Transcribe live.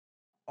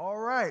All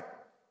right.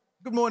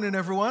 Good morning,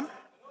 everyone.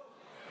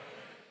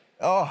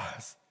 Oh,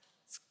 it's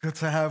good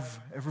to have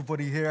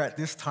everybody here at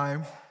this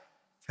time.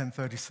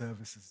 10:30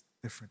 service is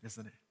different,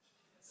 isn't it?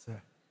 So,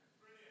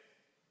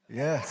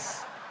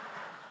 yes.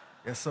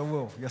 Yes, I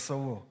will. Yes, I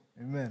will.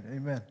 Amen.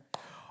 Amen.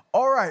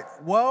 All right.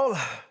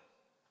 Well,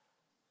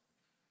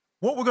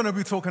 what we're going to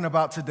be talking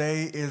about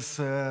today is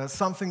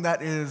something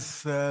that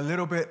is a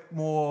little bit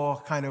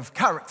more kind of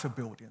character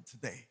building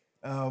today.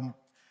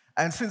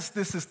 And since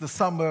this is the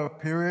summer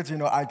period,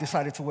 I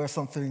decided to wear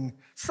something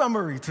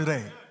summery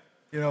today.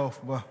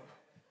 My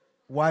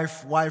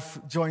wife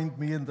joined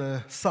me in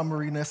the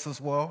summariness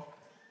as well.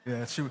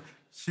 Yeah,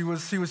 she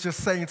was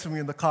just saying to me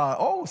in the car,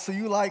 "Oh, so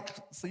you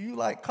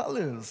like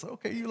colors?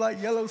 Okay, you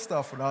like yellow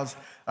stuff." And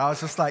I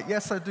was just like,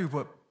 "Yes, I do,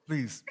 but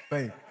please,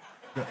 babe,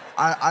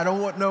 I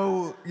don't want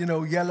no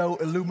yellow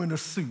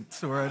luminous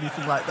suits or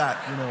anything like that.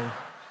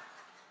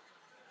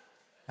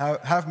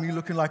 Have me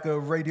looking like a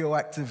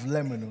radioactive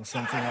lemon or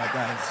something like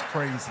that. It's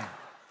crazy,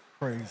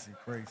 crazy,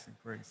 crazy,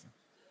 crazy."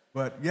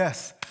 But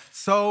yes,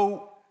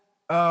 so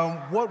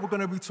what we're going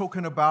to be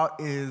talking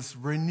about is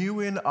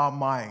renewing our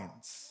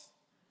minds.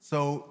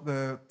 So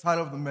the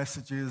title of the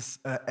message is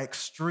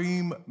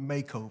Extreme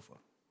Makeover.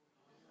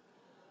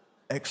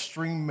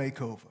 Extreme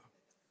Makeover.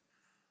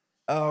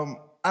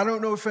 I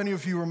don't know if any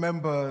of you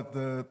remember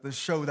the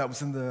show that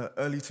was in the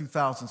early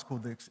 2000s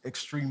called the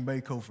Extreme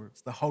Makeover.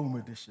 It's the home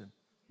edition,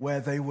 where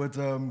they would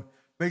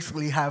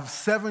basically have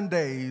 7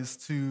 days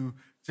to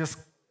just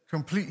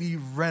completely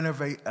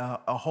renovate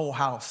a whole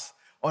house.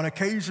 On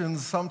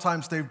occasions,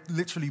 sometimes they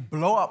literally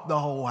blow up the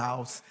whole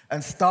house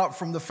and start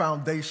from the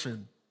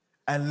foundation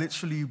and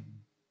literally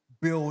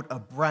build a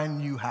brand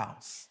new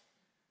house.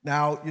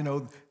 Now,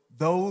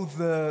 though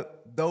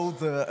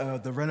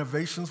the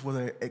renovations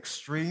were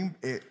extreme,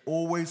 it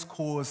always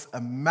caused a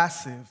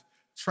massive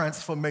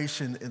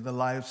transformation in the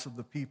lives of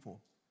the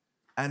people.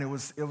 And it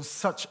was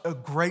such a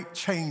great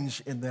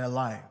change in their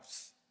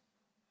lives.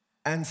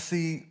 And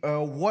see,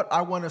 what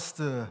I want us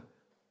to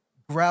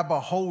grab a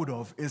hold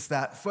of is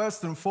that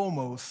first and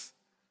foremost,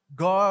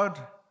 God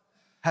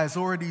has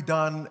already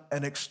done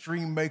an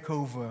extreme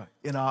makeover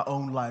in our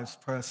own lives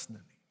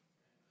personally.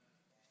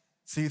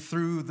 See,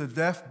 through the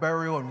death,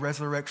 burial, and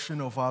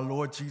resurrection of our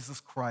Lord Jesus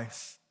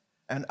Christ,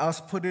 and us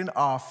putting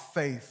our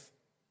faith,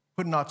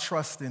 putting our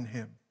trust in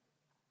him,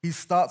 he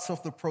starts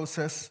off the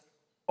process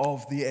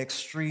of the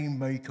extreme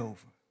makeover,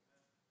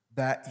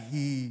 that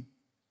he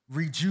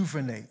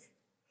rejuvenates,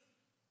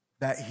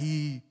 that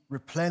he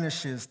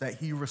replenishes, that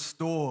he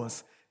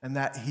restores, and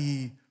that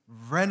he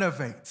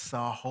renovates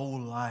our whole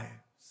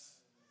lives.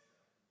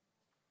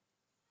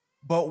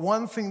 But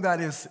one thing that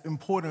is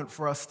important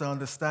for us to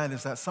understand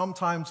is that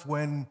sometimes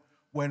when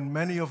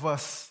many of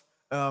us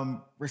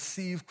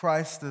receive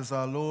Christ as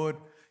our Lord,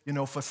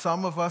 for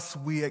some of us,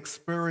 we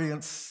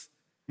experience,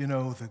 the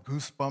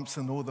goosebumps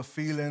and all the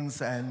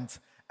feelings, and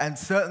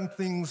certain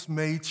things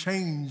may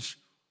change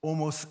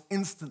almost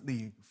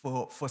instantly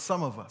for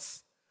some of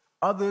us.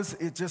 Others,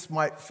 it just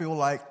might feel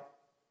like,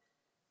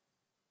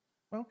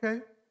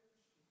 okay,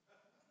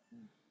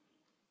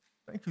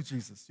 thank you,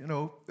 Jesus.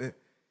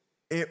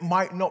 It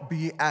might not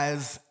be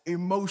as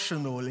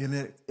emotional in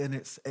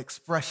its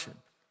expression.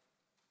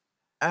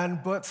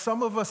 But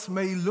some of us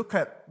may look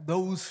at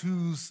those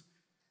whose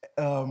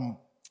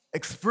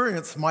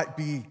experience might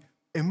be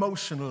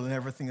emotional and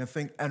everything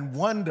and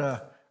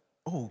wonder,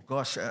 oh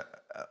gosh,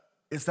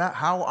 is that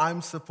how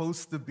I'm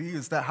supposed to be?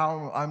 Is that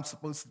how I'm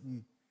supposed to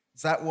be?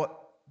 Is that what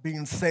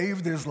being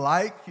saved is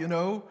like?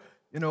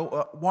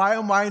 Why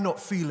am I not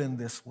feeling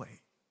this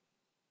way?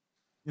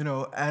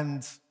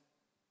 And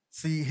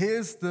see,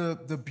 here's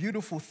the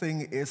beautiful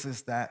thing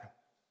is that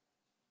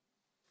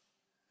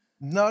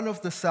none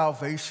of the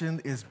salvation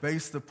is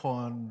based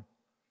upon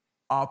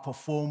our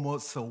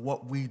performance or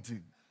what we do.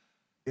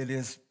 It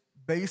is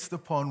based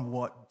upon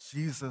what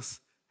Jesus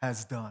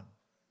has done.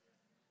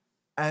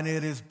 And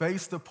it is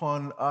based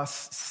upon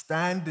us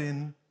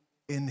standing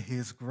in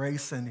his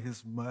grace and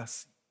his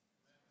mercy.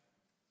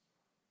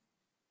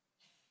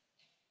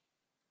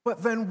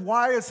 But then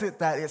why is it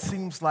that it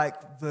seems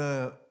like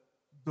the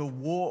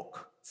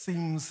walk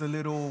seems a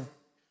little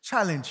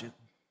challenging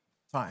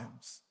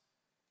times?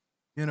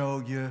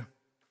 You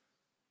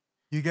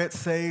get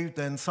saved,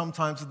 and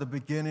sometimes at the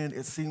beginning,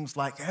 it seems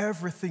like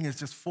everything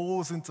just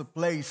falls into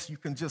place. You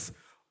can just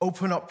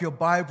open up your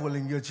Bible,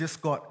 and you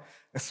just got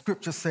a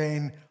scripture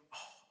saying, oh,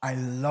 I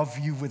love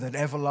you with an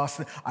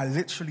everlasting. I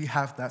literally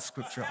have that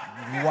scripture.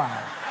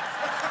 Wow.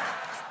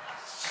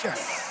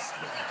 Yes.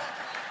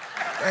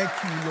 Thank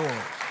you,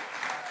 Lord.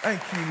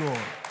 Thank you,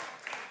 Lord.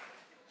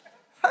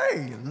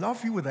 Hey,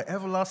 love you with an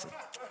everlasting.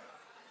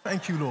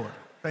 Thank you, Lord.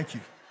 Thank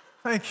you.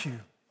 Thank you.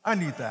 I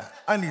need that.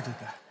 I needed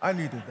that. I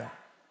needed that.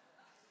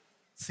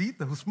 See,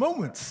 those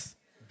moments.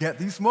 Get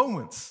these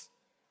moments.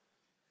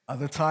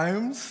 Other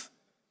times,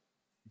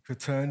 you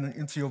could turn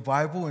into your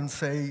Bible and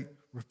say,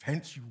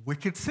 repent, you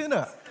wicked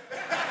sinner.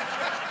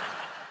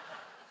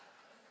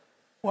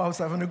 Well, I was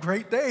having a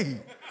great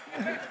day.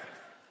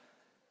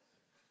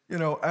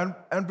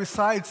 And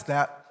besides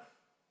that,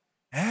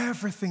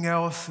 everything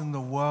else in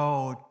the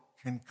world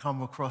can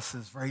come across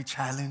as very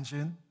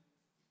challenging.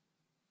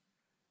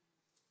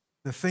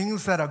 The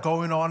things that are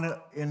going on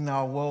in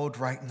our world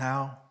right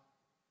now,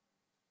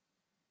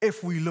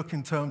 if we look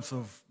in terms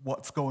of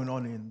what's going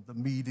on in the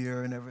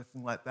media and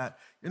everything like that,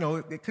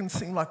 it can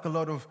seem like a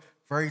lot of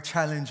very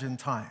challenging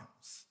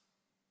times.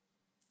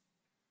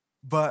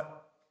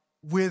 But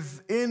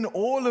within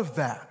all of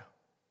that,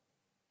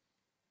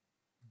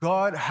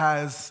 God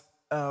has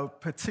a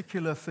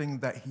particular thing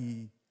that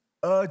he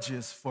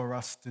urges for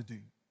us to do.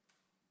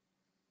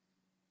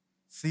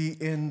 See,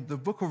 in the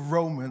book of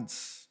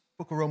Romans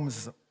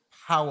is a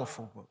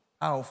powerful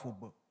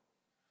book.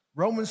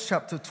 Romans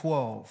chapter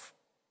 12,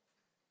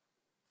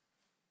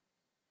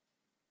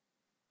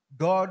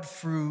 God,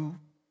 through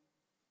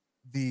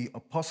the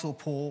Apostle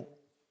Paul,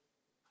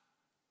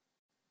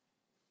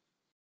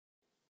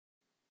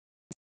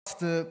 wants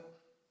to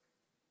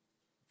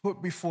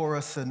put before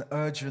us an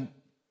urgent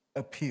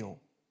appeal.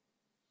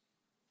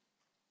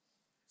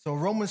 So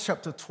Romans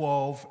chapter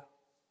 12,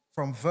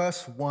 from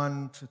verse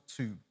 1 to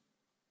 2.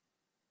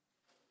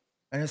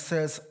 And it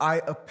says,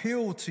 I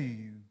appeal to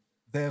you,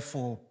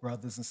 therefore,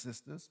 brothers and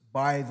sisters,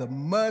 by the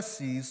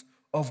mercies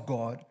of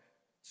God,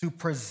 to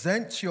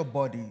present your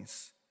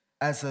bodies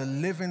as a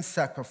living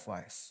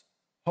sacrifice,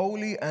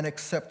 holy and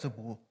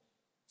acceptable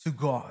to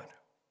God,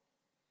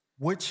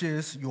 which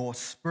is your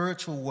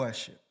spiritual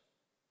worship.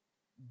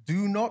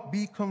 Do not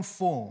be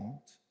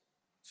conformed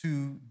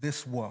to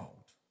this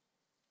world,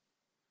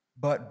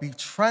 but be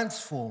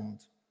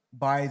transformed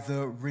by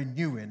the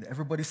renewing.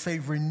 Everybody say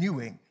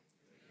renewing.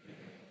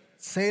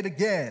 Say it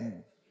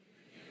again.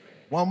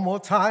 One more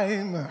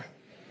time.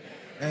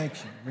 Thank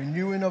you.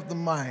 Renewing of the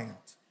mind.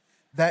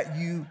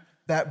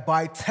 That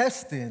by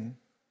testing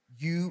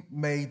you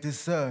may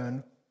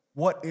discern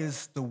what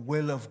is the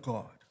will of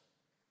God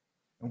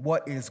and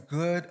what is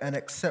good and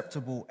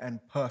acceptable and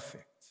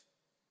perfect.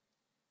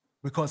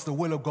 Because the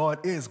will of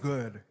God is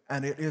good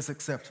and it is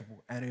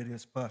acceptable and it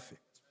is perfect.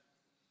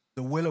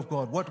 The will of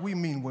God. What do we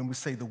mean when we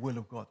say the will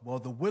of God? Well,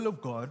 the will of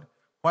God,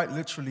 quite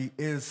literally,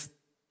 is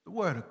the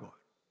Word of God.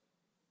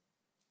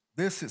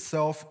 This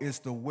itself is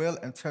the will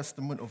and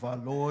testament of our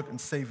Lord and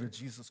Savior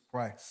Jesus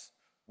Christ.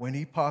 When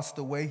he passed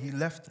away, he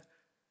left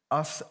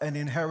us an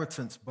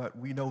inheritance, but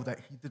we know that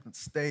he didn't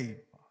stay.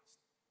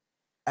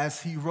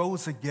 As he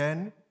rose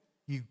again,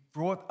 he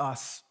brought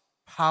us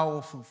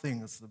powerful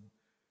things.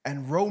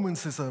 And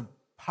Romans is a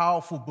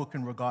powerful book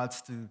in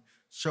regards to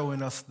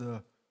showing us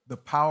the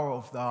power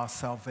of our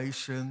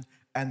salvation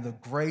and the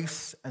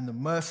grace and the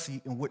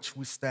mercy in which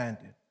we stand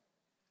in.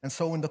 And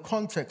so in the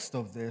context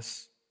of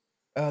this,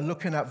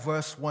 looking at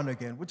verse 1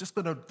 again, we're just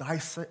going to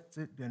dissect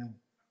it and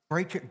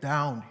break it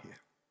down here.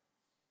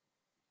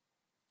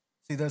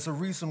 See, there's a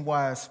reason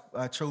why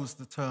I chose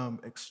the term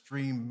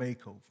extreme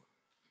makeover.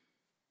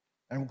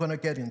 And we're going to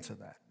get into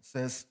that. It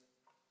says,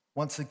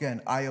 once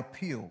again, I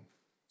appeal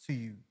to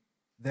you,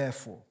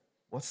 therefore.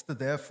 What's the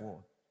therefore?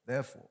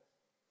 Therefore.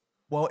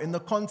 Well, in the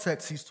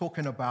context, he's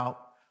talking about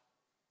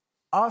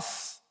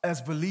us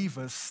as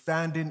believers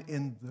standing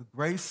in the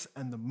grace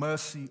and the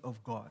mercy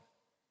of God.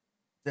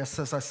 Just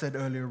as I said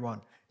earlier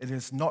on, it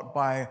is not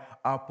by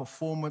our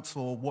performance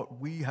or what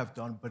we have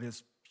done, but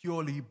it's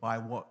purely by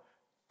what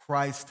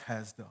Christ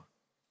has done.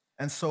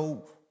 And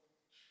so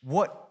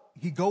what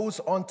he goes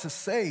on to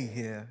say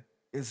here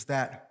is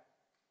that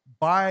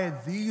by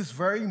these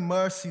very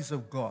mercies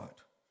of God,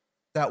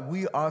 that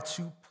we are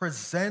to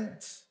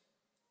present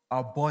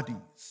our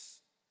bodies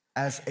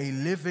as a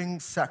living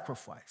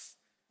sacrifice.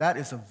 That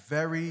is a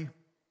very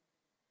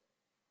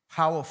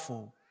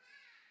powerful,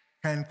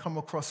 can come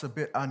across a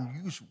bit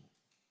unusual.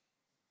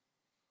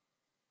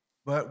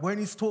 But when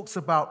he talks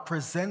about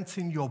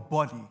presenting your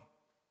body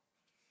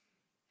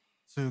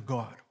to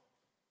God,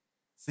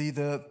 see,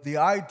 the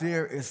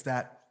idea is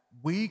that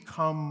we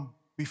come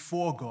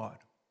before God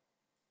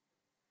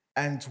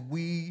and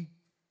we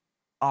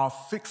are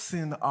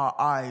fixing our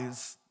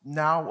eyes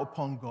now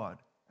upon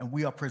God and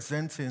we are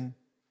presenting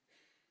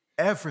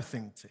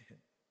everything to him.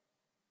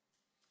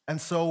 And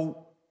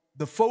so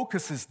the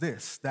focus is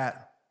this,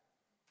 that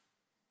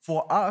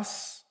for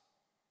us,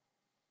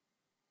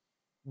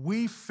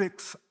 we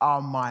fix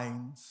our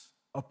minds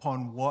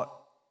upon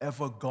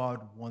whatever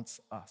God wants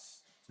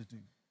us to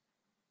do.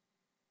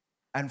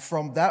 And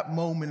from that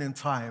moment in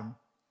time,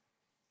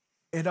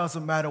 it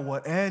doesn't matter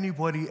what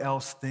anybody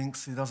else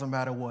thinks. It doesn't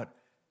matter what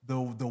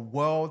the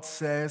world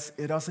says.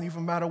 It doesn't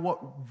even matter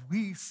what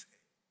we say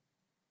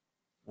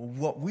or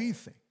what we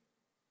think.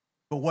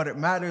 But what it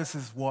matters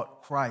is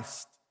what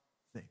Christ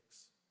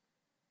thinks.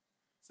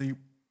 See,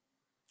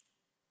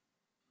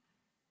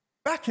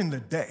 back in the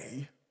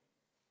day,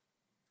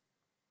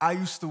 I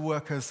used to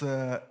work as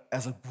a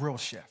grill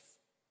chef.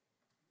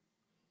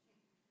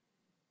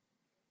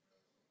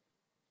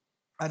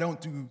 I don't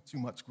do too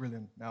much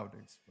grilling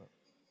nowadays, but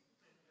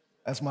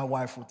as my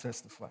wife will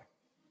testify.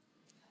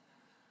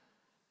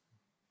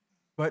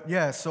 But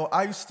yeah, so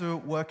I used to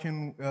work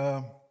in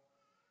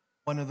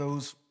one of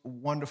those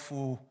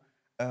wonderful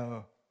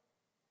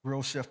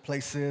grill chef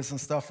places and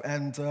stuff.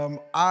 And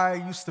I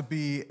used to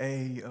be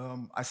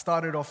I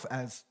started off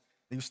as,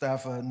 they used to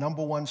have a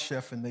number one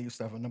chef and they used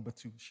to have a number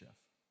two chef.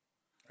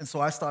 And so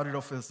I started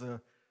off as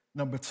a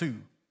number two.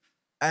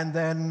 And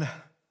then,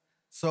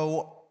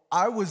 so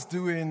I was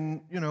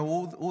doing,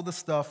 all the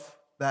stuff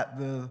that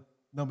the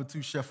number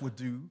two chef would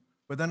do.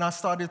 But then I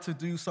started to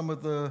do some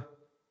of the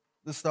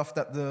stuff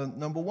that the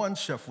number one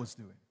chef was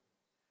doing.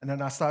 And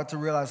then I started to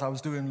realize I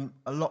was doing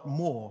a lot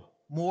more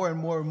and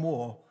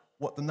more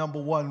what the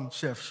number one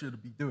chef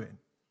should be doing.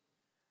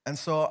 And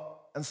so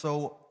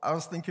I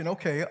was thinking,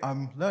 okay,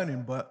 I'm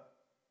learning, but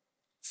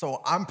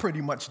so I'm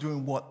pretty much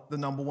doing what the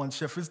number one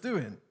chef is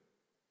doing.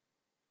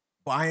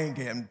 But I ain't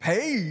getting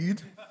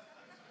paid.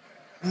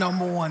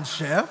 Number one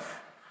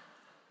chef,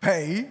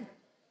 pay.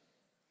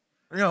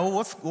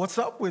 What's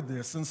up with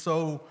this? And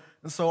so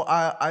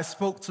I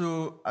spoke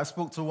to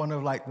one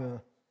of like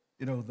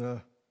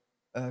the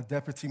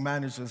deputy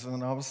managers,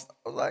 and I was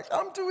like,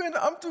 I'm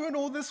doing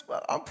all this.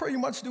 I'm pretty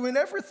much doing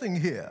everything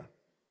here.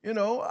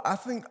 I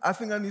think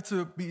I need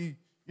to be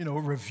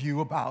review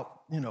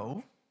about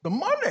the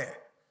money.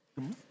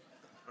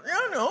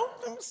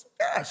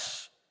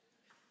 Cash.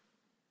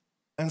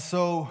 And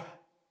so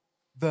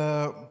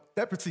the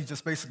deputy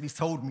just basically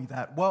told me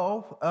that,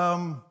 well,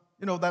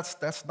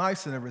 that's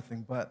nice and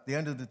everything, but at the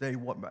end of the day,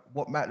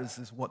 what matters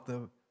is what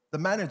the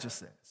manager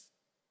says.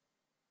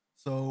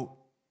 So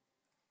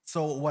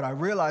what I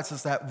realized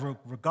is that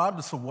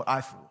regardless of what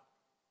I thought,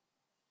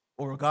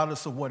 or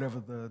regardless of whatever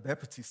the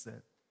deputy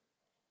said,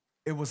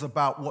 it was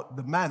about what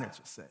the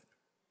manager said.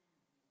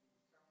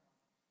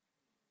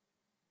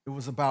 It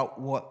was about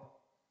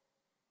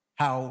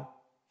how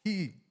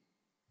he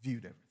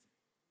viewed everything.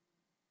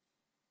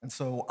 And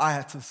so I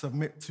had to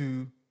submit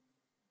to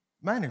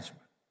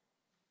management.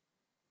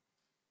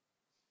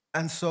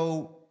 And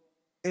so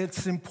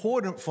it's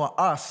important for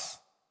us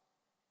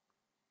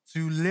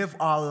to live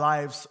our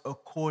lives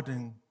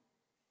according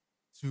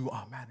to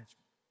our management.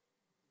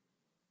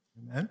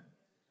 Amen?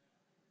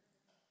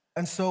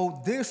 And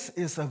so this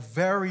is a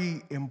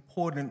very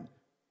important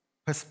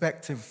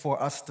perspective for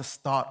us to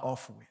start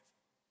off with.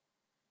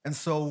 And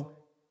so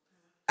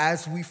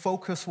as we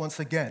focus once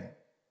again,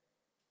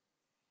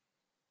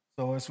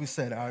 so as we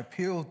said, I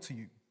appeal to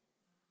you,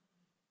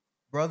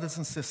 brothers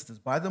and sisters,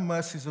 by the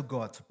mercies of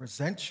God, to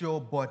present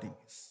your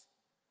bodies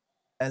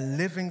a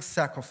living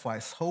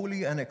sacrifice,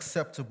 holy and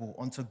acceptable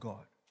unto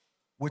God,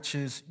 which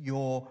is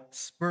your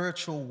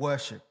spiritual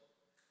worship.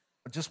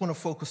 I just want to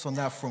focus on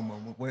that for a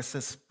moment, where it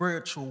says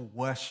spiritual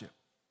worship.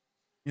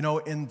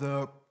 In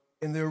the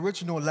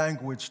original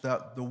language,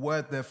 that the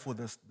word there for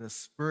the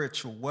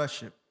spiritual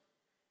worship,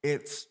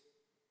 it's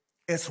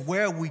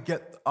where we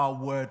get our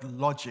word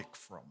logic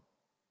from.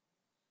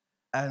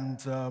 And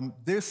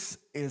this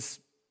is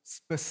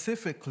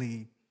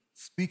specifically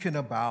speaking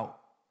about,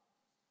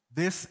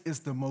 this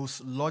is the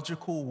most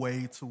logical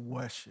way to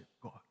worship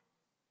God.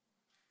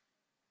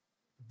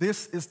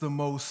 This is the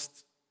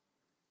most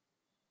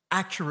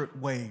accurate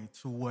way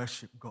to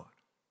worship God.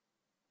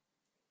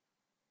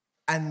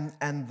 And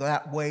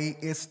that way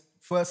is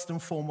first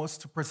and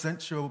foremost to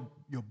present your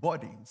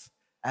bodies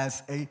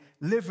as a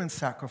living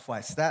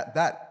sacrifice.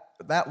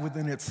 That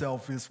within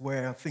itself is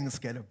where things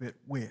get a bit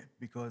weird,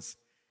 because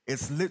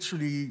it's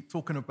literally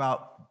talking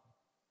about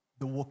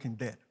the Walking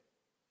Dead.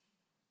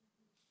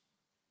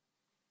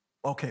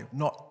 Okay,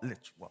 not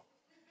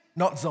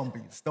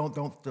zombies.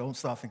 Don't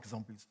start thinking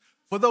zombies.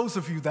 For those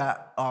of you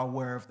that are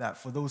aware of that,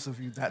 for those of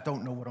you that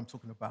don't know what I'm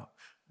talking about,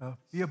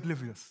 be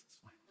oblivious. It's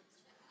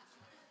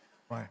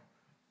fine.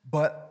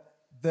 But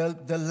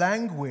the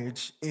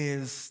language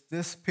is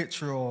this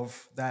picture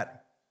of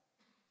that.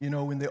 In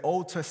the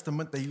Old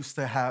Testament, they used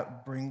to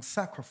bring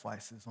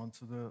sacrifices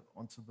onto the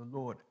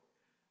Lord,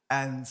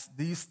 and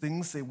these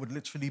things, it would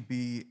literally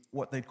be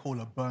what they call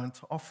a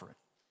burnt offering.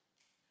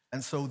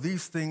 And so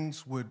these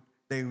things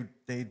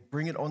they'd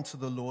bring it onto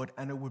the Lord,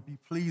 and it would be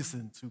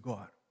pleasing to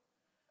God.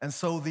 And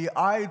so the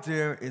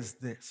idea is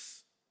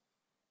this.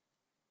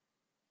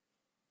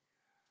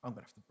 I'm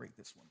going to have to break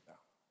this one down.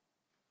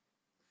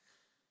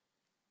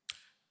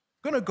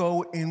 I'm going to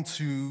go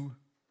into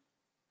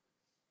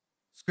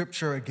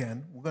Scripture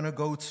again. We're going to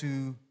go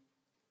to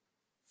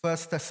 1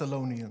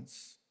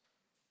 Thessalonians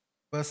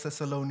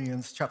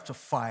chapter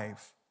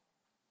 5.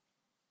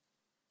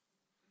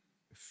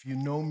 If you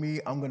know me,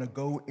 I'm going to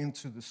go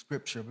into the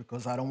Scripture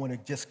because I don't want to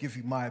just give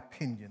you my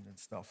opinion and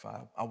stuff.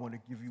 I want to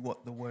give you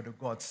what the Word of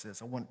God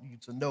says. I want you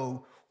to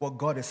know what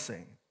God is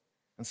saying.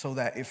 And so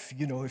that if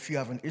you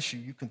have an issue,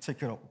 you can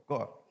take it up with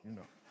God,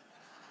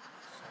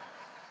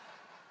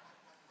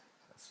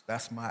 So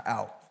that's my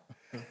out.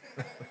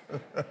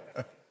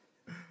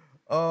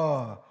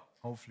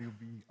 Hopefully it'll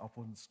be up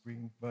on the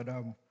screen. But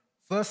 1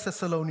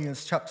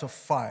 Thessalonians chapter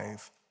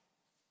 5.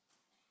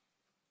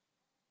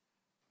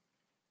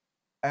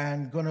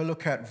 And going to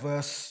look at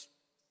verse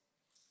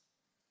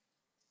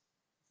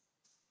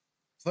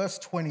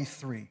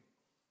 23.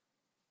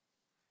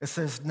 It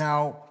says,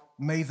 "Now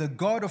may the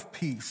God of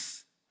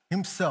peace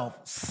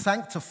himself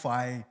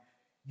sanctify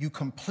you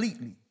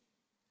completely,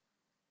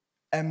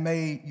 And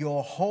may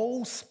your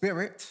whole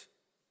spirit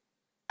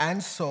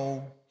and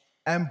soul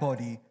and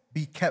body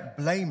be kept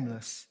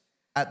blameless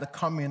at the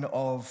coming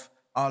of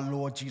our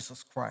Lord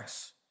Jesus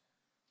Christ.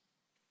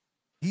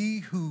 He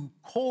who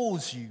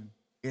calls you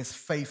is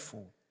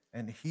faithful,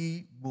 and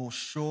he will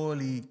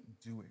surely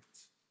do it.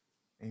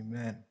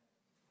 Amen.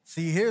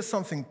 See, here's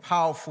something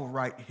powerful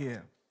right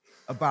here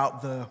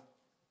about the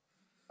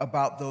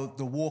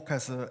walk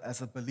as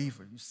a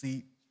believer. You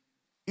see,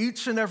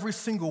 each and every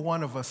single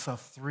one of us are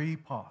three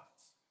parts.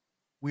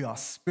 We are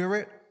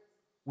spirit,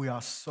 we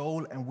are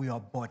soul, and we are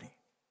body.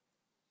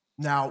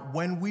 Now,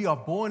 when we are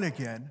born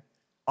again,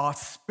 our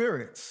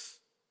spirits,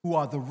 who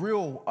are the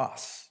real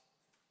us,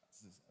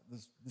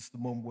 this is the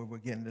moment where we're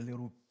getting a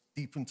little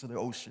deep into the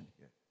ocean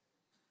here.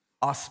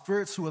 Our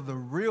spirits, who are the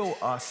real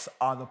us,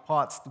 are the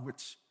parts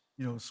which,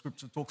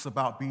 Scripture talks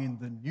about being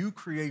the new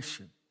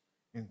creation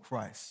in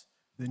Christ,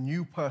 the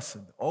new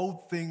person, all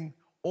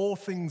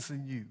things are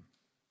new.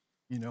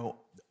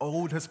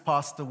 Old has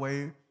passed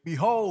away.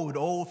 Behold,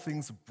 all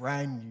things are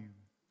brand new.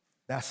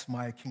 That's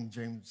my King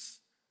James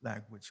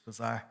language,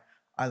 because I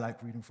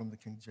like reading from the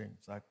King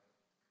James. I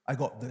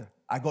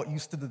got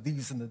used to the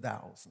these and the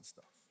thous and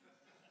stuff.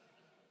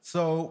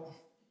 So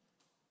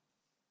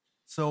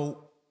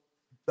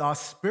our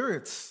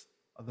spirits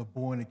are the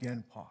born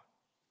again part.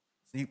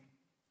 See?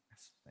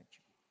 Yes, thank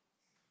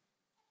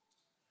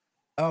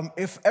you.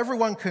 If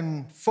everyone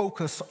can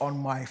focus on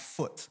my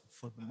foot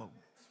for the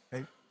moment,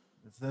 okay?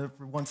 Does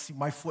everyone see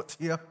my foot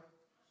here?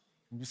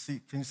 Can you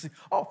see?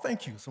 Oh,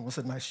 thank you. Someone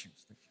said nice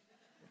shoes. Thank you.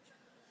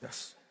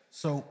 Yes.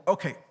 So,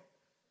 okay.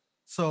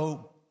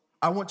 So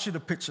I want you to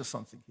picture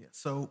something here.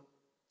 So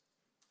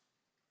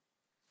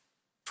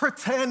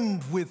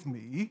pretend with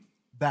me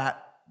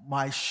that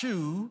my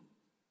shoe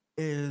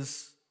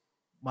is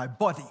my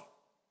body.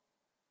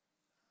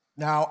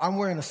 Now, I'm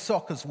wearing a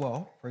sock as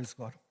well, praise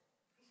God.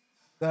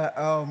 That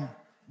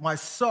my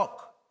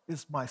sock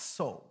is my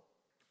soul.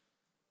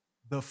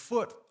 The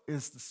foot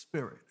is the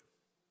spirit.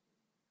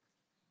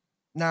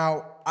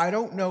 Now, I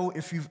don't know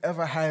if you've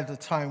ever had a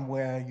time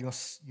where your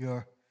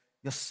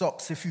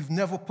socks, if you've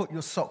never put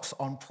your socks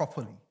on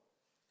properly,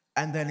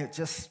 and then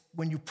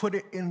when you put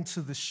it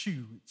into the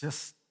shoe, it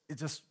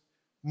just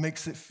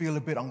makes it feel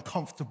a bit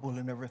uncomfortable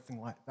and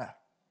everything like that.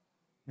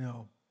 You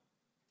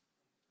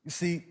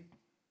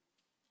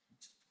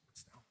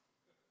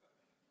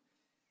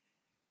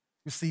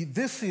see,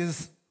 this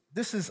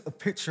is a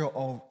picture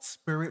of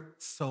spirit,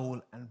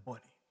 soul, and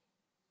body.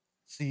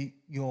 See,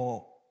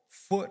 your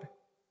foot,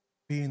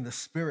 being the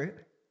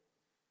spirit,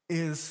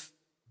 is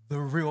the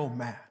real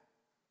man,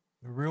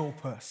 the real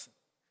person.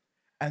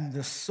 And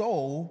the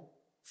soul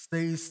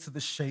stays to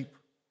the shape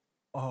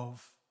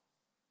of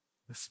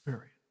the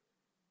spirit.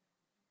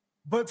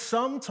 But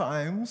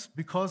sometimes,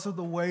 because of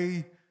the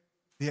way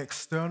the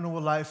external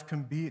life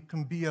can be, it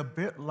can be a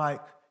bit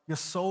like, your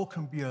soul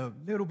can be a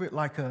little bit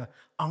like an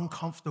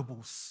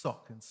uncomfortable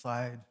sock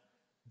inside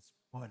its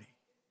body.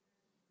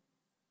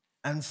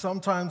 And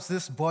sometimes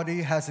this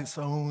body has its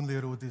own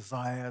little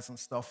desires and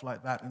stuff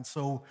like that. And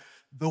so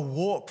the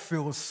walk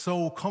feels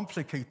so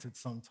complicated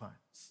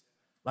sometimes.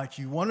 Like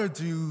you want to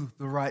do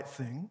the right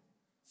thing.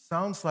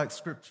 Sounds like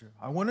scripture.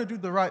 I want to do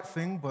the right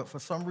thing, but for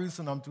some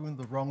reason I'm doing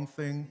the wrong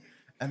thing.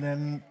 And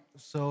then,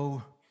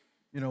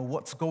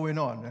 what's going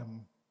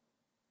on?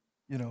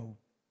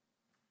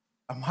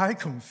 Am I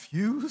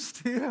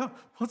confused here?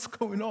 What's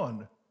going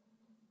on?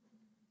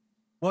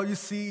 Well, you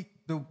see,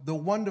 the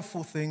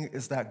wonderful thing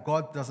is that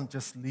God doesn't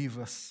just leave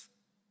us,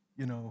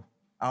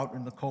 out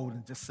in the cold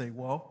and just say,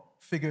 well,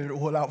 figure it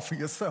all out for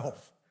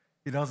yourself.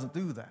 He doesn't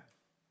do that.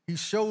 He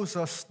shows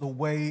us the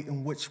way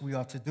in which we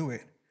are to do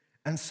it.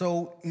 And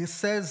so it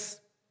says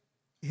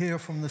here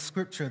from the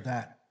scripture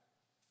that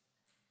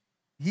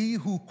he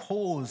who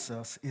calls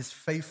us is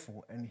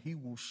faithful and he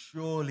will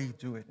surely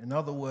do it. In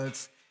other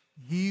words,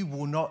 he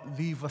will not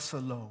leave us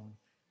alone.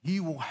 He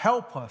will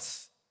help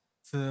us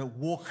to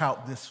walk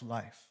out this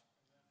life.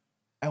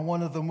 And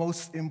one of the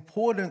most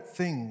important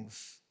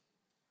things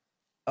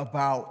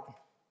about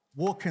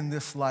walking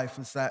this life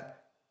is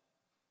that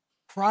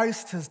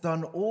Christ has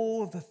done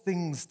all the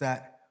things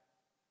that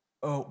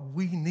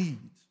we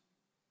need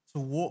to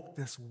walk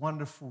this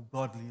wonderful,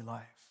 godly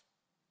life.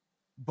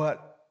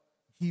 But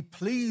he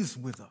pleads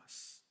with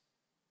us,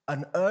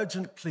 an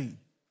urgent plea,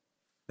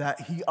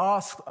 that he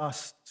asks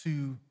us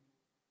to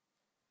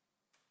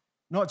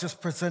not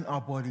just present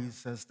our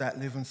bodies as that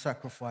living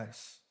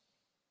sacrifice,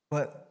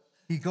 but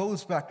he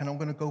goes back, and I'm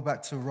going to go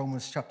back to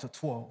Romans chapter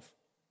 12.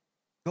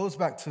 Goes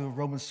back to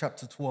Romans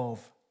chapter 12,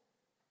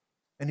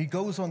 and he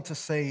goes on to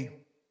say,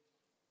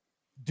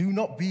 do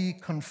not be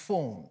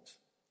conformed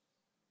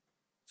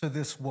to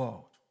this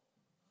world.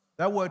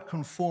 That word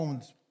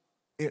conformed,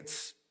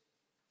 it's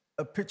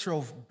a picture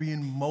of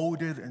being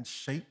molded and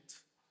shaped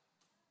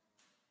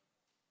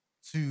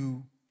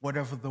to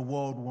whatever the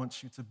world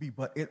wants you to be.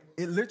 But it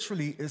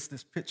literally is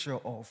this picture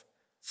of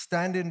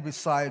standing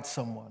beside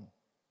someone,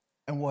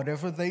 and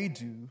whatever they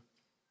do,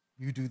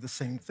 you do the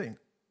same thing.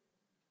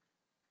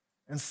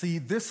 And see,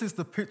 this is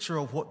the picture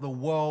of what the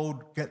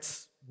world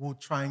gets will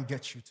try and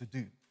get you to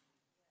do.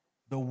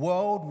 The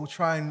world will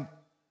try and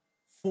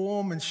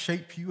form and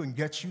shape you and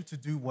get you to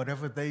do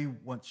whatever they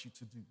want you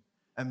to do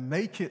and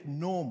make it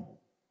normal.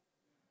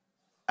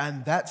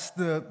 And that's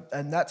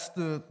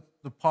the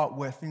part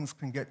where things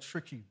can get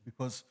tricky,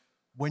 because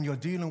when you're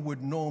dealing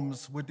with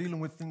norms, we're dealing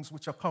with things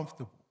which are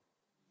comfortable.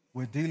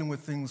 We're dealing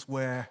with things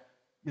where,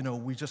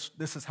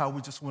 this is how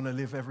we just want to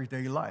live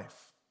everyday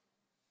life.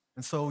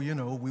 And so,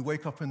 we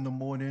wake up in the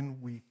morning,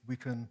 we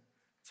can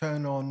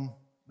turn on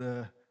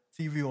the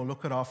TV or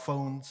look at our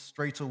phones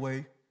straight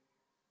away.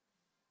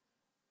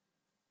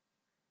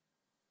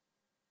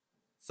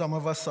 Some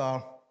of us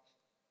are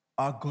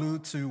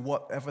glued to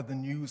whatever the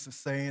news is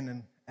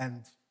saying,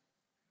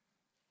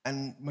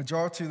 and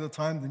majority of the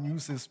time the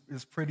news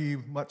is pretty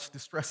much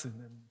distressing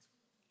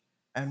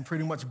and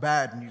pretty much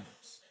bad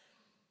news.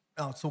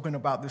 I was talking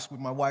about this with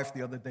my wife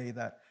the other day,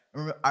 that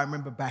I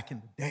remember back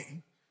in the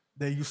day,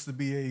 there used to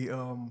be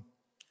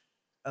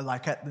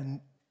like at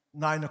the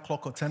 9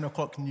 o'clock or 10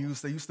 o'clock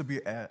news, there used to be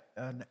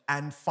an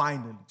 "and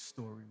finally"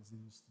 story they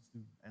used to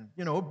do. And,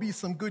 it'd be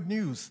some good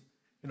news.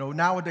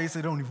 Nowadays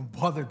they don't even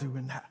bother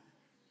doing that.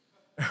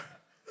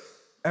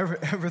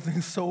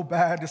 Everything's so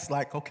bad, it's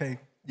like, okay,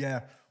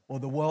 yeah,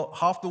 well,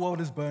 half the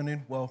world is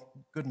burning, well,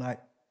 good night.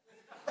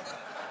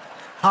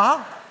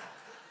 Huh?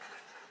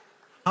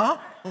 Huh?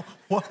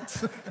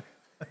 What?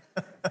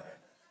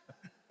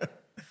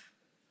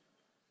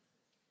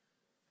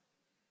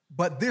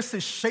 But this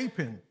is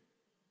shaping,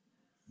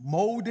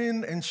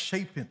 molding and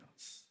shaping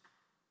us.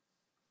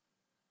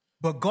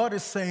 But God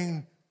is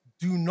saying,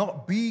 do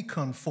not be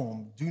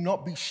conformed, do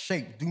not be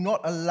shaped, do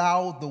not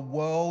allow the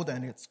world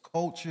and its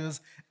cultures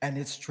and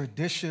its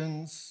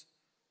traditions,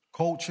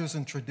 cultures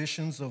and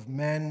traditions of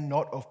men,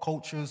 not of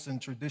cultures and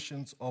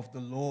traditions of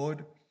the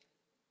Lord,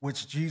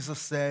 which Jesus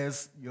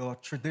says, your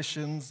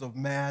traditions of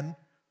man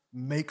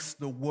makes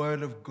the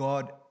word of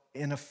God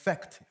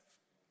ineffective.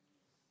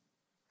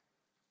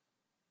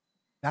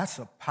 That's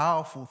a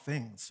powerful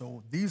thing.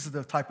 So these are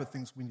the type of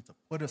things we need to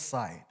put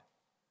aside.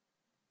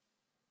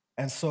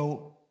 And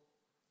so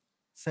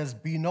it says,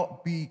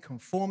 be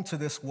conformed to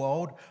this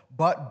world,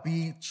 but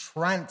be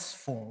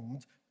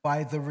transformed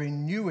by the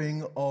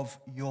renewing of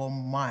your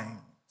mind.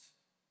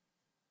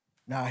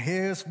 Now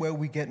here's where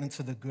we get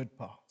into the good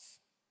parts.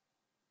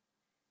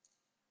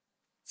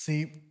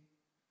 See,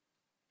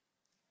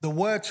 the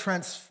word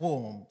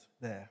transformed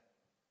there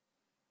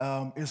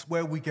is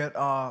where we get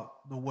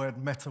the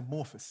word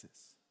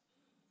metamorphosis.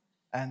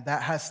 And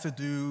that has to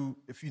do,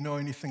 if you know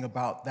anything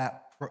about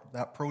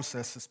that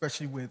process,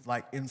 especially with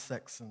like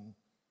insects and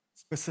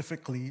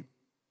specifically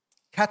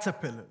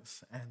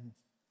caterpillars, and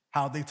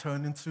how they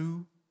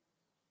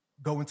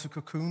go into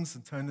cocoons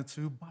and turn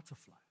into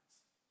butterflies.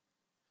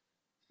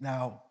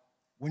 Now,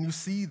 when you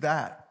see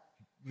that,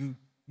 you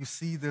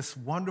see this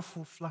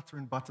wonderful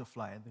fluttering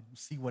butterfly, and then you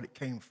see what it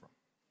came from.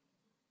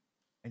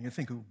 And you're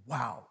thinking,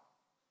 wow,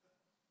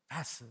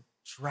 that's a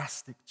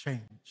drastic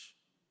change.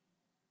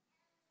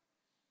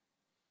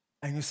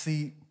 And you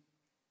see,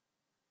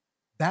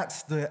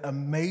 that's the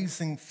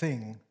amazing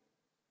thing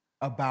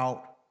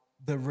about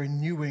the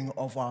renewing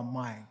of our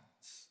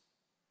minds.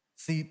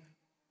 See,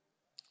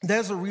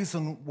 there's a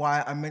reason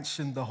why I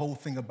mentioned the whole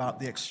thing about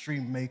the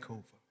extreme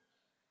makeover.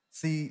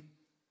 See,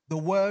 the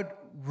word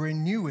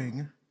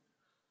renewing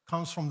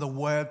comes from the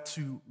word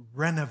to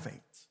renovate.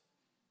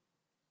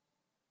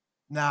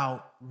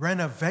 Now,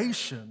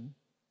 renovation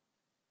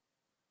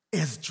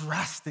is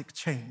drastic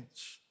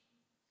change.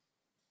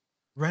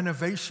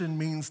 Renovation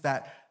means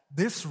that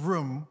this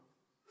room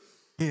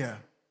here,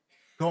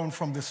 going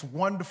from this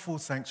wonderful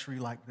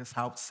sanctuary like this,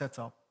 how it's set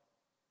up,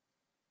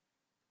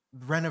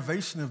 the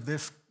renovation of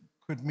this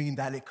could mean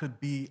that it could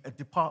be a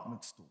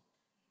department store,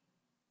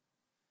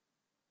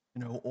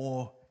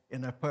 or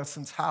in a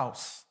person's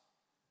house.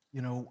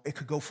 It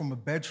could go from a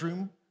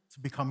bedroom to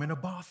becoming a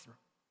bathroom.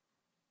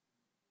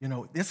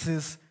 This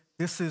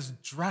is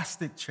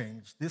drastic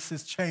change. This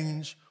is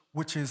change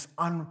which is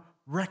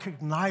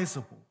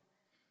unrecognizable.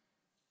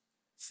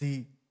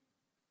 See,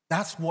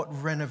 that's what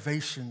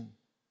renovation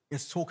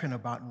is talking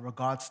about in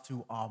regards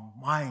to our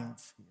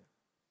minds here.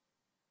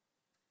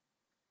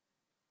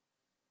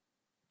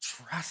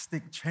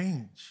 Drastic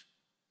change.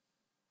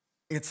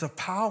 It's a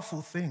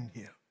powerful thing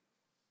here.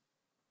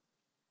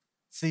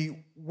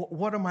 See,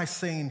 what am I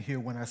saying here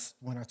when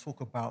I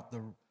talk about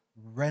the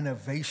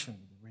renovation,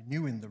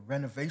 the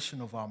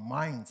renovation of our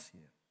minds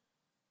here?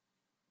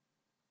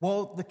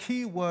 Well, the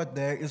key word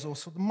there is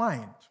also the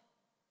mind.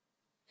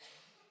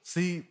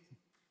 See,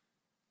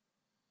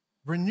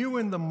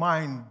 renewing the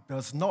mind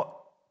does not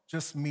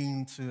just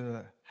mean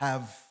to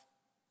have,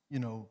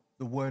 the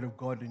word of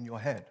God in your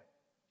head.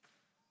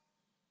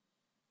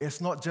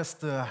 It's not just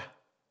to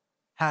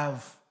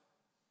have,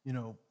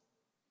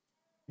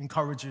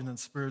 encouraging and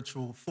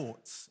spiritual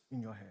thoughts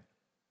in your head.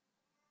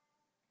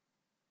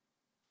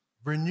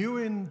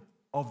 Renewing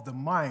of the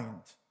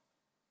mind,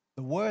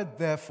 the word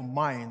there for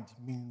mind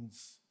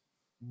means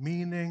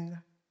meaning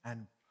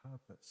and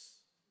purpose.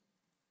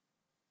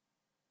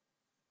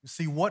 You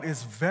see, what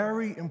is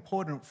very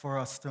important for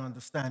us to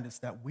understand is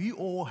that we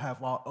all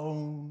have our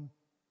own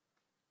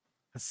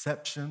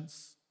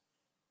perceptions,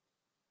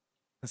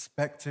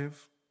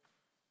 perspective,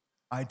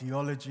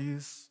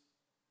 ideologies,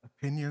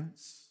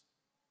 opinions.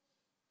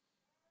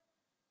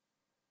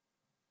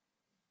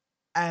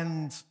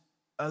 And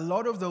a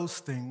lot of those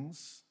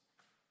things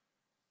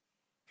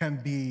can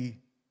be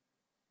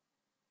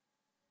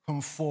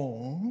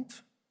conformed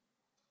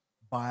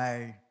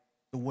by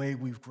the way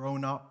we've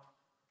grown up,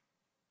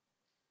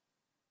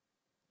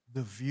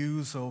 the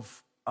views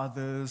of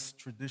others,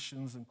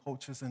 traditions and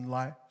cultures and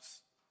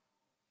lives.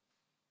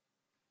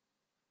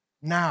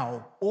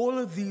 Now, all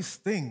of these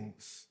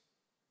things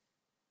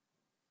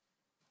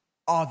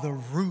are the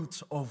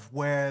root of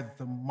where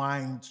the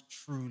mind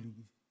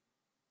truly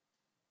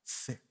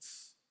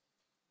sits.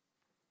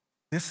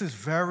 This is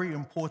very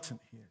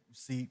important here. You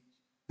see,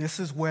 this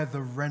is where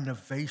the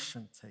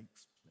renovation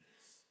takes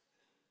place.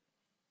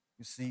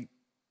 You see,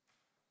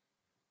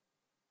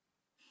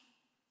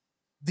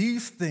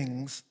 these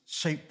things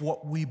shape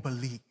what we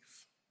believe.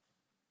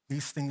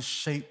 These things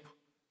shape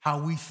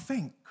how we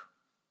think.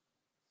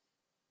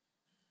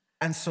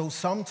 And so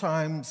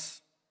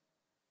sometimes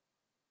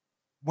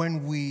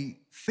when we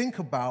think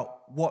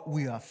about what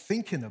we are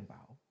thinking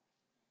about,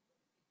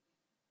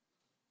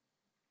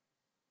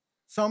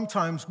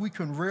 sometimes we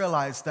can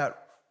realize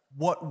that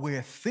what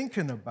we're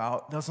thinking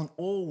about doesn't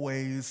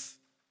always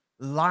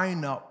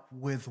line up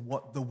with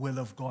what the will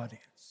of God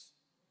is.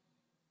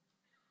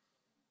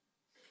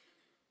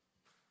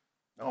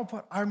 No,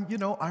 but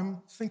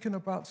I'm thinking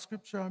about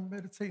Scripture, I'm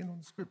meditating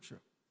on Scripture.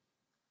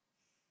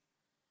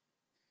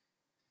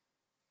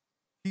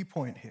 Key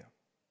point here.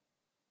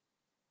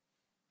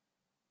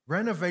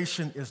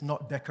 Renovation is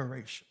not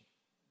decoration.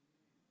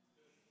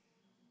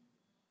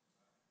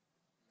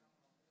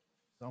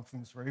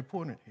 Something's very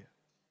important here.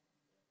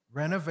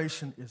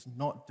 Renovation is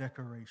not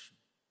decoration.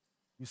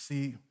 You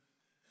see,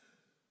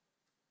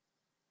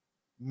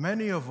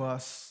 many of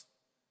us,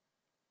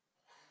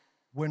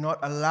 we're not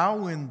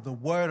allowing the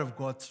Word of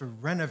God to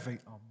renovate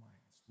our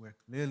minds. We're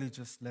clearly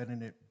just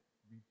letting it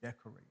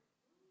redecorate.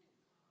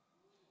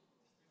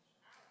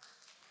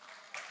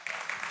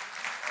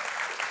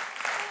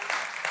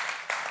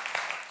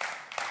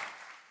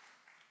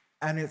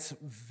 And it's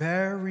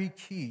very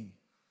key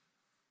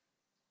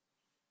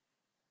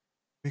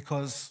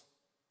because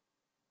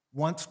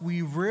once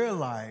we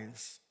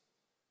realize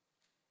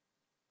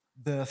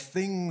the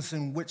things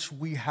in which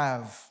we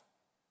have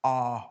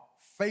our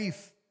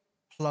faith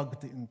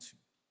plugged into,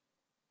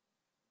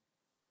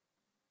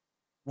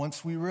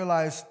 once we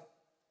realize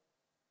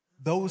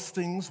those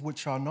things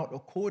which are not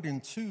according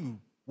to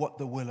what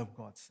the will of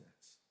God says,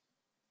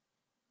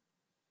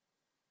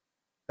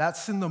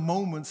 that's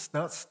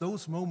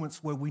those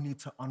moments where we need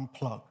to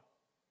unplug.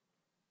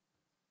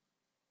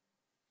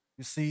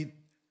 You see,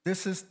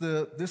 this is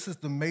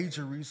the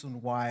major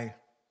reason why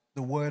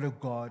the Word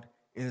of God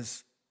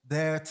is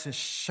there to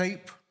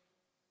shape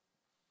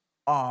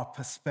our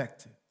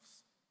perspectives.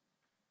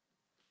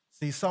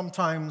 See,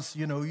 sometimes,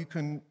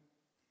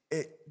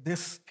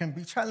 this can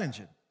be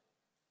challenging.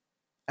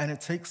 And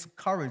it takes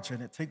courage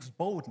and it takes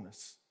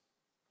boldness.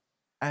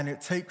 And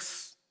it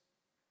takes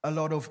a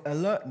lot of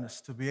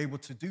alertness to be able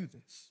to do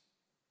this.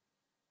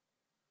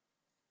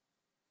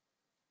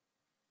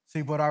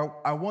 See, but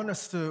I want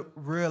us to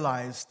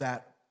realize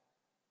that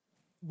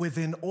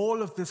within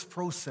all of this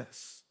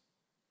process,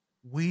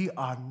 we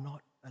are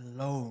not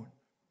alone.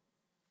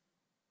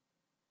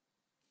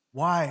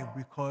 Why?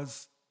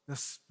 Because the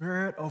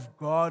Spirit of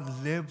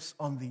God lives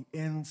on the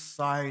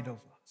inside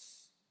of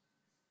us.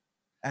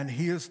 And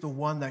He is the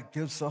one that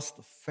gives us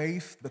the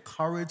faith, the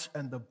courage,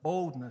 and the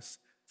boldness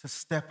to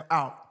step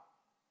out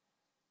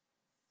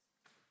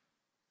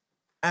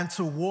and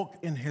to walk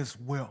in His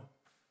will.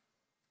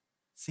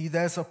 See,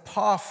 there's a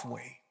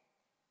pathway.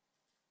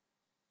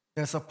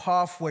 There's a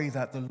pathway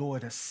that the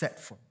Lord has set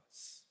for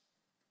us.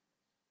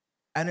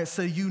 And it's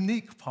a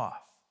unique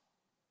path.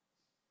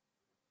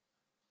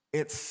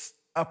 It's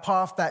a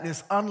path that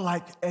is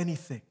unlike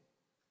anything.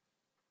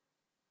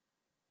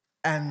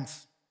 And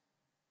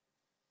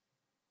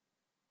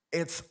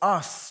it's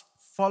us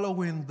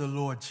following the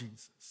Lord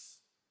Jesus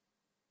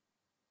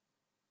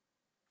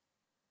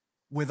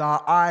with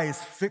our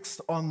eyes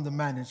fixed on the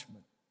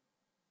management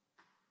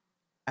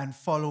and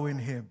following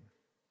Him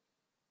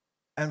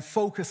and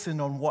focusing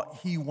on what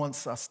He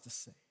wants us to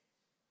say,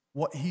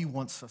 what He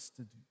wants us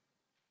to do,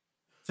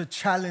 to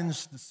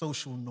challenge the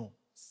social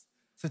norms,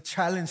 to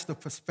challenge the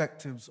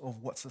perspectives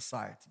of what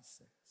society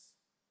says,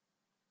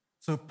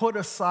 to put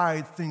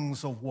aside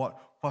things of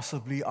what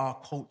possibly our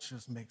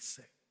cultures may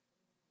say,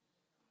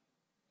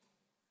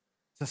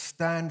 to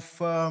stand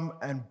firm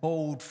and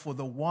bold for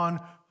the one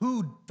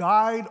who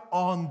died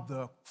on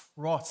the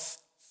cross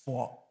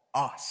for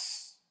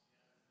us.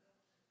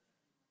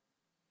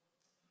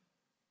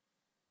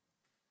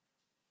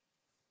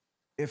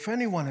 If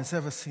anyone has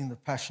ever seen The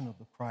Passion of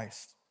the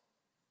Christ,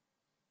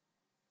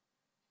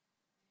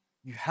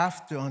 you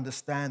have to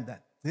understand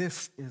that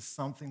this is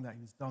something that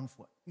He's done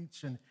for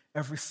each and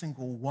every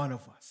single one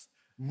of us.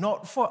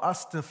 not for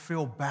us to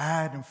feel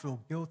bad and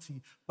feel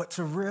guilty, but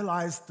to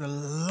realize the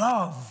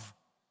love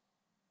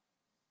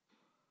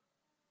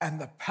and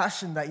the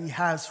passion that he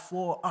has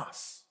for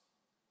us.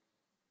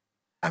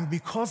 And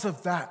because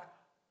of that,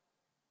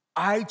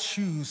 I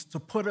choose to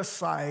put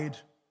aside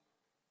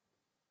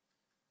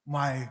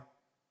my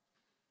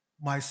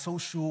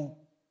social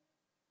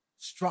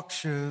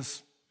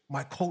structures,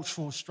 my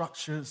cultural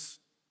structures.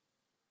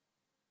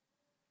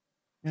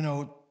 You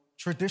know,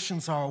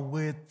 traditions are a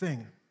weird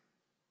thing.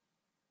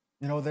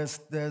 You know,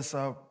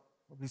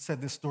 we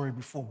said this story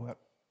before, but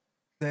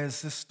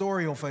there's this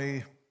story of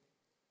a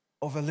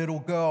little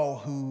girl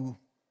who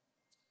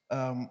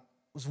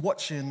was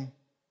watching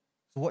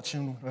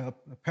her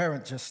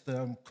parent just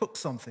cook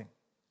something.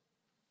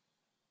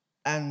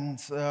 And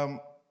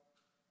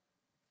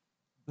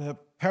the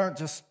parent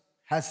just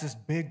has this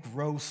big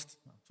roast.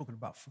 I'm talking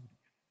about food.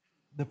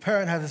 The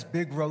parent has this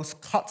big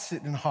roast, cuts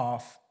it in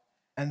half,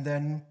 and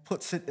then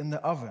puts it in the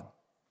oven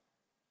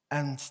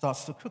and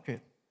starts to cook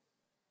it.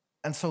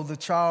 And so the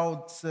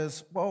child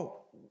says,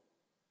 well,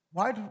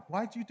 why'd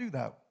you do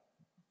that?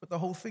 Put the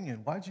whole thing in.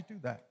 Why'd you do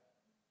that?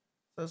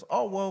 Says,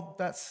 oh, well,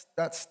 that's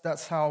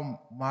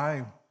how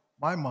my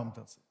mom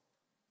does it.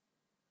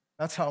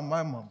 That's how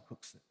my mom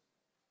cooks it.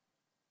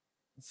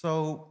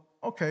 So,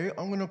 okay,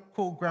 I'm going to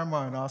call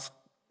grandma and ask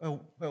her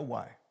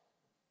why.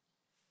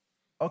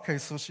 Okay,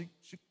 so she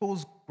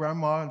calls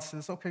grandma and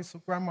says, okay,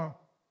 so grandma,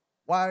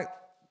 why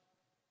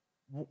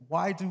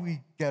do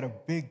we get a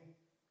big,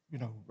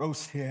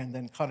 roast here and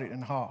then cut it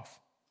in half?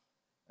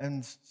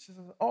 And she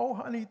says, oh,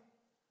 honey,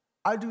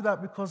 I do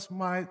that because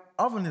my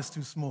oven is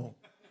too small.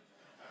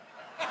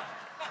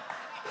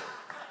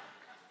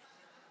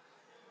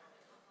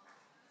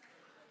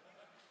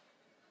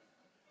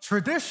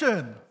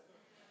 Tradition,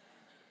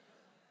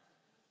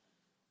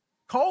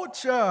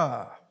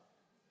 culture,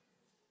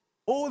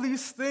 all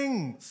these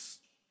things.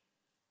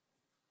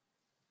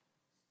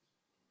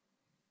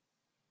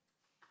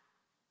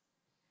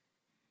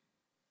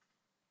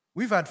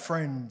 We've had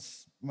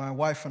friends, my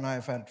wife and I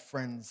have had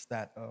friends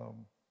that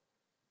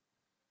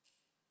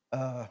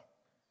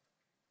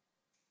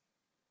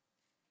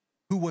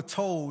who were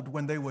told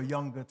when they were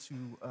younger to,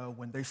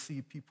 when they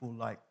see people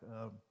like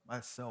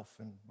myself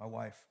and my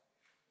wife,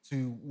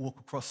 to walk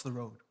across the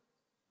road.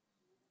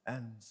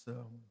 And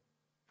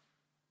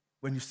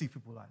when you see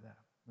people like that,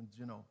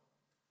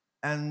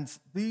 and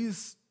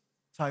these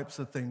types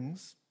of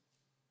things,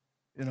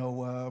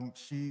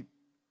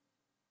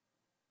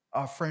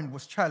 our friend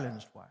was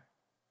challenged by,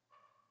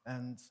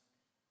 and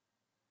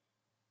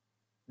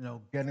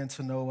getting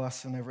to know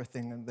us and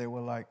everything, and they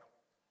were like,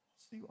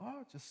 so you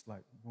are just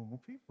like normal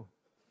people.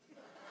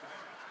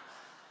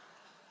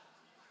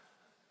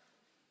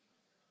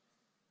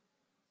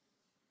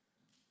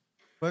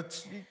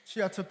 But she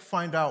had to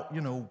find out,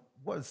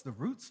 what is the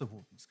roots of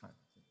all these kind of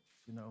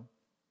things,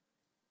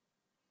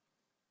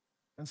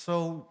 And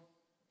so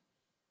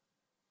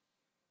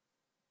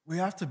we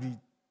have to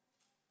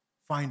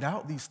find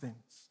out these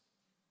things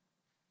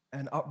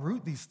and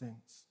uproot these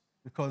things,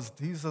 because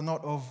these are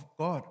not of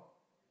God.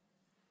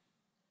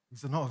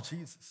 These are not of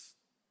Jesus.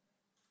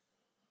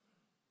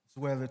 It's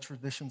where the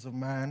traditions of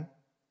man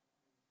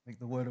make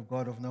the word of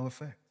God of no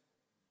effect.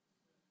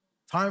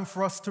 Time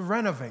for us to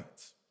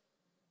renovate.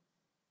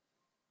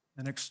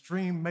 An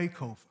extreme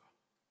makeover.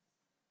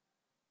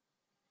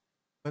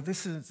 But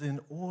this is in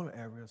all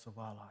areas of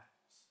our lives.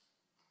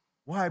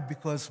 Why?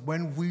 Because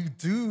when we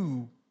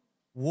do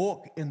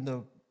walk in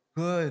the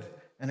good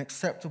and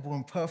acceptable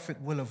and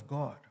perfect will of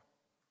God,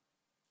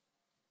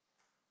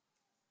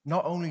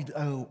 not only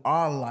do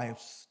our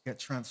lives get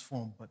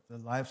transformed, but the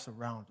lives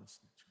around us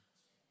get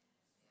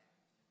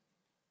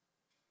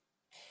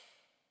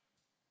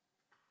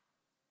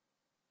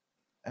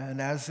transformed.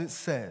 And as it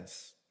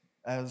says,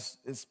 as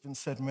it's been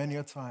said many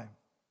a time,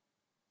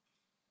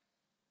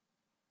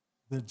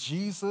 the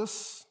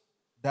Jesus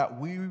that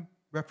we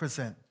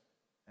represent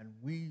and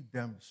we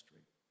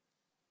demonstrate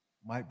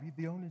might be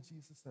the only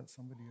Jesus that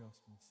somebody else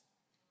can see.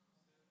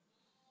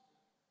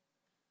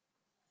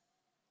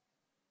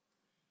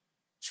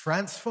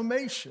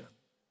 Transformation.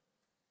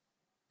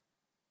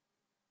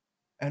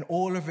 And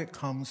all of it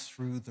comes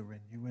through the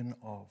renewing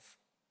of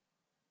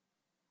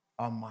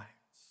our minds,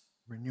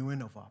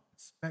 renewing of our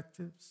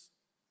perspectives,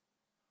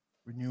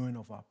 renewing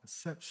of our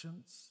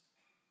perceptions.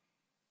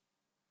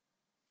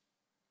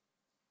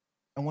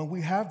 And when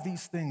we have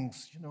these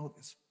things,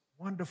 this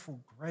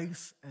wonderful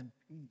grace and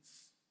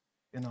peace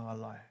in our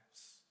lives.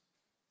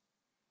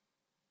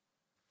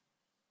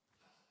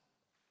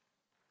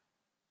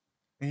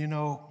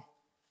 And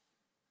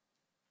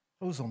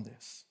close on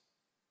this.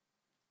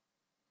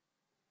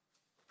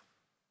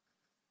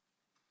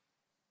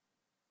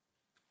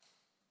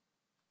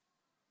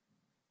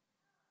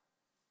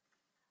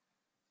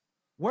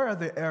 Where are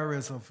the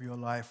areas of your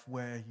life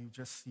where you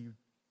just see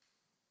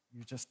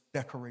you're just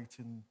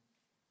decorating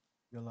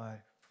your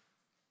life?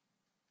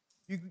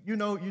 You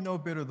know a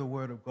bit of the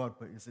Word of God,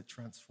 but is it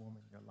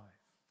transforming your life?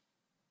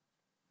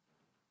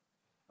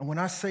 And when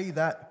I say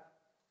that,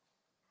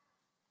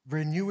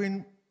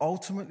 renewing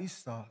ultimately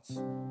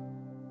starts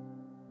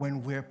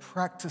when we're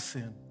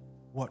practicing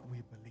what we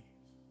believe.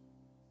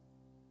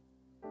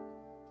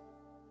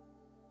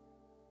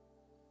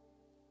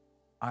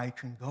 I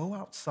can go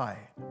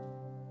outside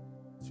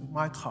to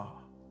my car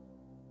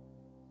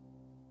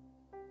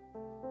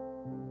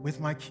with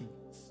my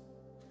keys,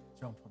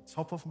 jump on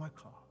top of my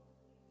car,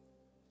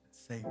 and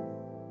say,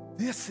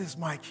 this is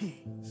my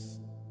keys.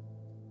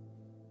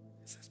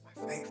 This is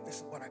my faith. This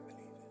is what I believe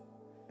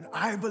in. And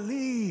I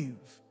believe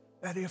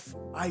that if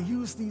I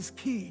use these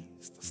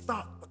keys to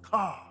start the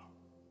car,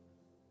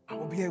 I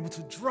will be able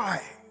to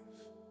drive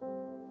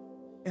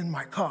in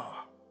my car.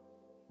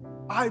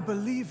 I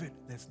believe it.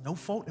 There's no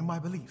fault in my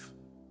belief.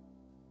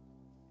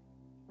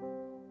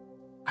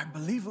 I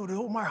believe it with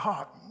all my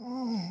heart.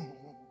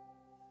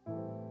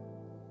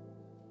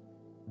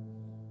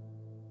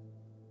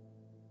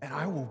 And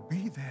I will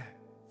be there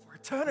for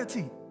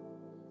eternity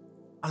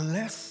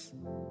unless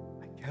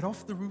I get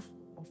off the roof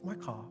of my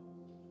car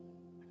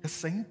like a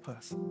sane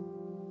person.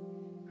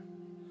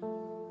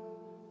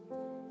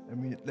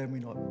 Let me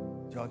not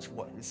judge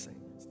what you're saying.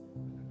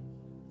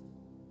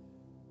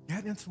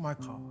 Get into my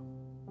car,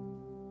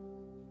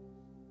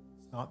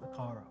 start the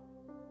car up,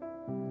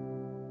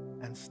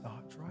 and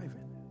start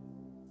driving.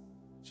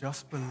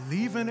 Just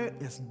believing it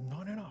is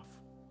not enough.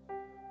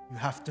 You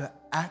have to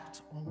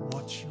act on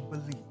what you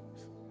believe.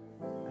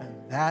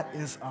 And that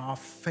is our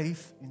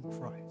faith in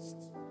Christ.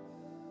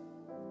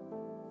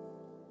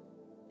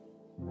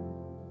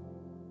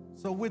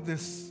 So with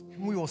this,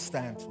 can we all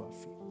stand to our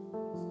feet?